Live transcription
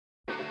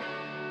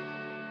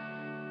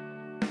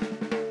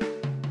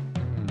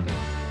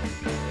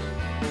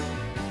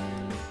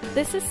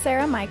This is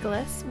Sarah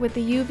Michaelis with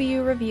the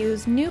UVU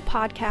Review's new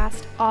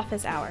podcast,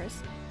 Office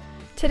Hours.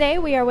 Today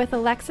we are with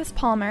Alexis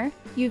Palmer,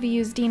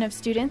 UVU's Dean of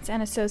Students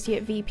and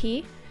Associate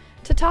VP,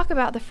 to talk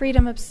about the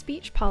freedom of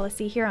speech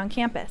policy here on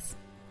campus.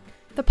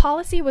 The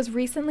policy was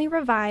recently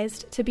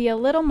revised to be a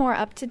little more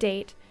up to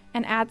date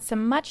and add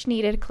some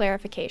much-needed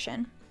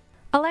clarification.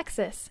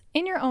 Alexis,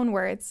 in your own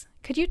words,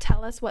 could you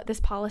tell us what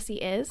this policy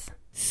is?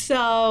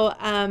 So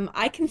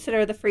I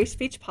consider the free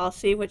speech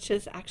policy, which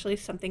is actually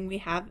something we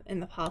have in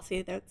the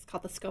policy. That's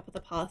called the scope of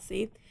the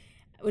policy,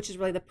 which is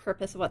really the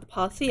purpose of what the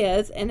policy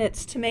is. And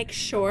it's to make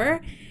sure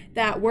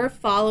that we're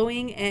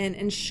following and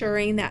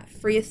ensuring that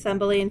free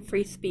assembly and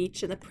free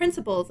speech and the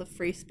principles of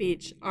free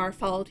speech are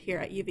followed here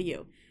at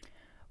UVU.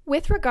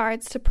 With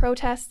regards to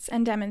protests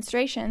and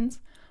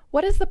demonstrations,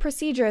 what is the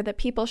procedure that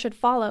people should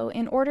follow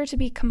in order to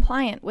be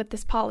compliant with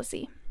this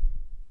policy?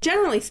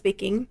 Generally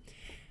speaking,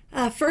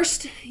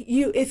 first,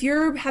 if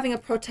you're having a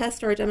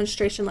protest or a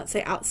demonstration, let's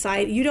say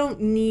outside, you don't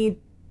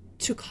need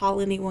to call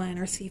anyone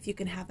or see if you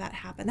can have that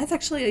happen. That's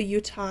actually a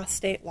Utah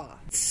state law.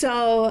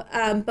 So,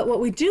 but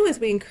what we do is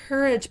we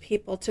encourage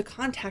people to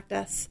contact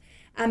us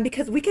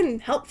because we can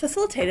help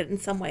facilitate it in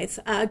some ways.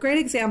 A great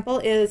example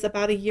is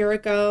about a year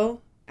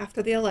ago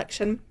after the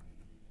election,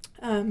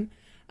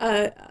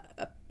 a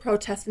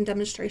protest and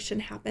demonstration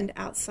happened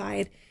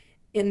outside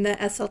in the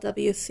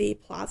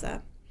SLWC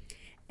Plaza.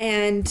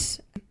 And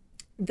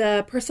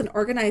the person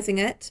organizing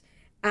it,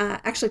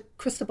 actually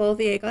Cristobal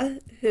Viega,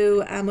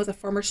 who was a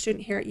former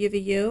student here at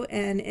UVU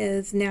and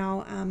is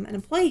now an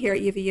employee here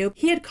at UVU,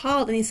 he had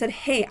called and he said,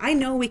 hey, I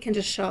know we can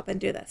just show up and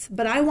do this,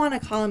 but I want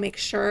to call and make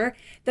sure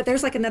that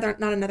there's like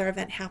not another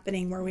event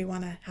happening where we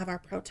want to have our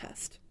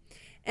protest.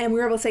 And we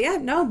were able to say, yeah,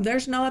 no,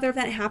 there's no other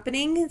event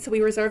happening. So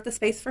we reserved the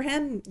space for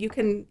him. You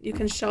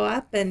can show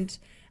up and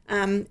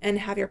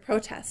have your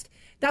protest.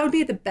 That would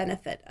be the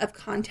benefit of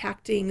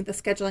contacting the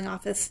scheduling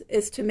office,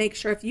 is to make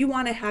sure if you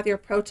want to have your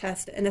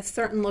protest in a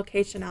certain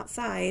location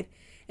outside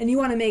and you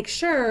want to make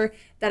sure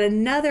that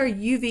another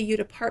UVU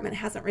department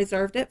hasn't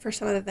reserved it for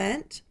some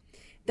event,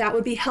 that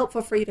would be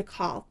helpful for you to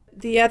call.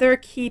 The other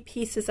key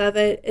pieces of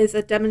it is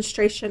a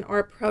demonstration or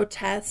a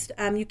protest.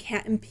 You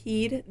can't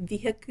impede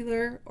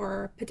vehicular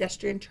or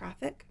pedestrian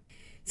traffic.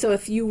 So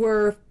if you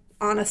were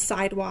on a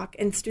sidewalk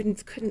and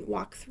students couldn't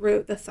walk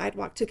through the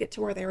sidewalk to get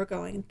to where they were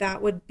going,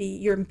 that would be,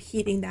 you're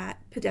impeding that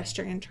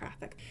pedestrian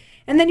traffic.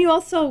 And then you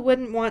also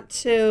wouldn't want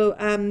to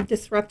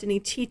disrupt any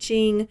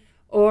teaching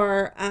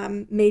or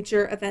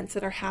major events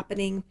that are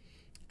happening.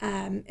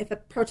 If a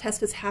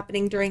protest is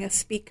happening during a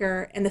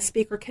speaker and the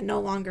speaker can no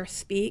longer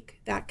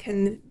speak, that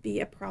can be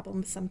a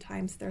problem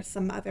sometimes. There's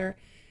some other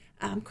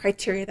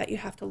criteria that you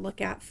have to look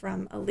at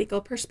from a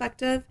legal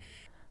perspective.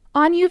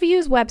 On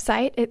UVU's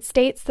website, it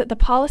states that the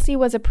policy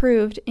was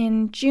approved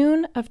in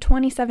June of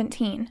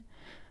 2017.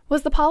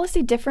 Was the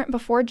policy different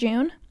before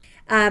June?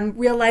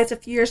 Realized a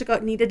few years ago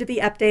it needed to be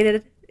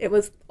updated. It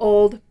was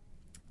old,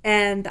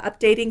 and the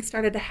updating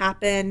started to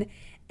happen.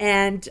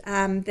 And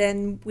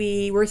then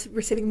we were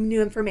receiving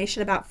new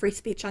information about free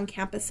speech on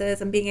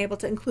campuses and being able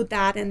to include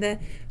that in the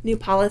new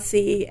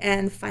policy.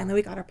 And finally,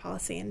 we got our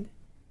policy. And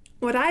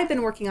what I've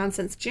been working on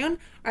since June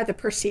are the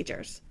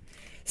procedures.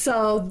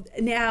 So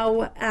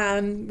now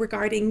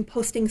regarding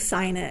posting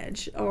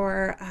signage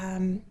or,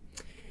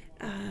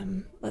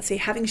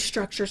 having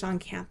structures on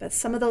campus,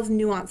 some of those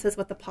nuances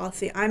with the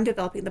policy, I'm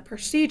developing the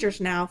procedures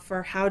now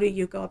for how do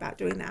you go about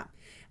doing that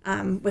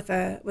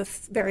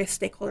with various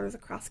stakeholders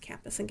across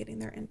campus and getting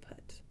their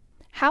input.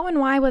 How and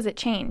why was it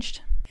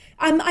changed?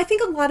 I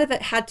think a lot of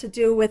it had to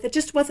do with it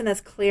just wasn't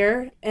as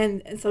clear,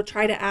 and so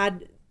try to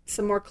add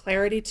some more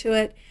clarity to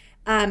it.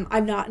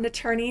 I'm not an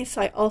attorney,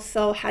 so I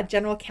also had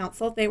general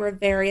counsel. They were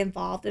very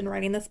involved in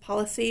writing this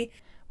policy.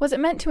 Was it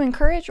meant to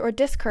encourage or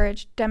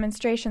discourage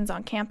demonstrations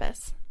on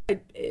campus?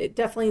 It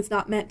definitely is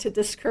not meant to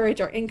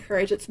discourage or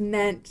encourage. It's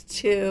meant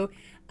to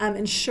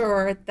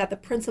ensure that the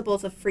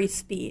principles of free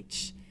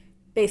speech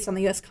based on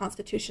the U.S.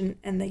 Constitution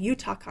and the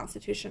Utah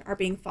Constitution are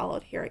being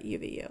followed here at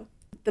UVU.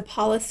 The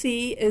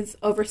policy is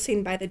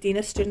overseen by the Dean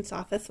of Students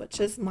Office, which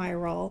is my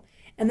role,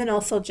 and then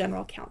also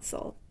general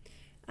counsel.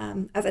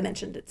 As I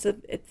mentioned,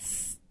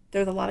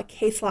 there's a lot of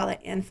case law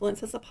that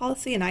influences the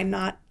policy, and I'm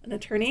not an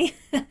attorney.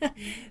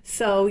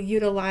 So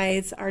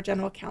utilize our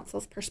general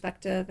counsel's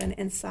perspective and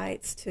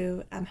insights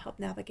to help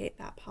navigate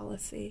that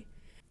policy.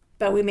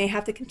 But we may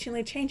have to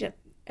continually change it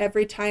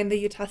every time the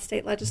Utah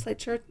State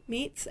Legislature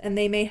meets, and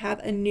they may have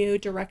a new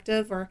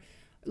directive or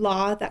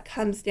law that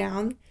comes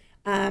down,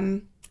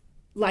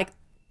 like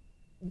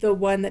the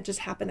one that just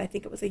happened, I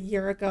think it was a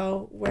year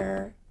ago,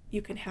 where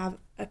you can have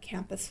a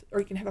campus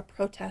or you can have a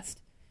protest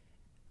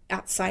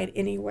outside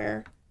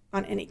anywhere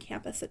on any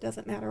campus. It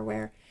doesn't matter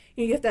where.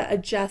 You have to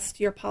adjust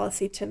your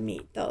policy to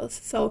meet those.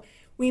 So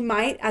we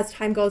might, as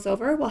time goes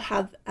over, we'll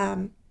have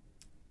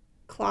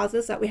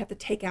clauses that we have to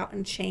take out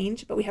and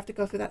change, but we have to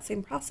go through that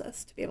same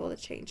process to be able to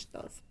change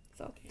those.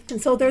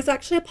 And so there's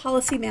actually a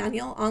policy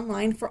manual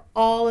online for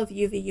all of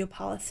UVU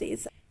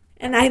policies.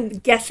 And I'm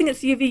guessing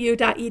it's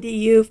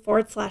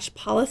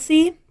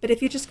uvu.edu/policy. But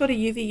if you just go to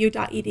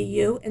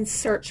uvu.edu and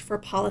search for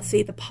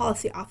policy, the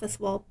policy office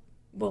will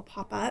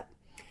pop up.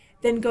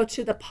 Then go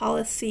to the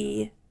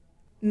policy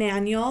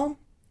manual,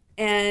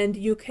 and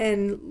you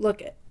can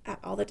look at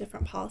all the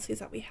different policies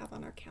that we have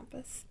on our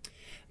campus.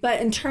 But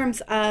in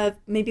terms of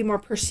maybe more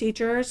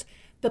procedures,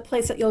 the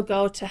place that you'll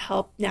go to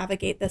help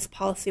navigate this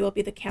policy will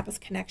be the Campus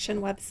Connection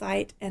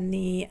website and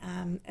the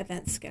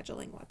event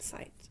scheduling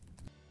website.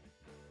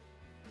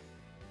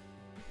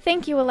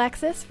 Thank you,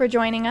 Alexis, for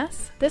joining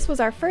us. This was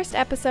our first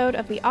episode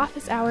of the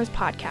Office Hours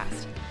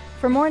podcast.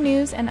 For more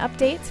news and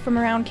updates from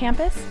around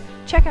campus,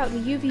 check out the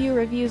UVU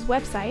Review's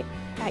website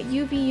at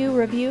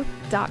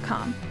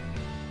uvureview.com.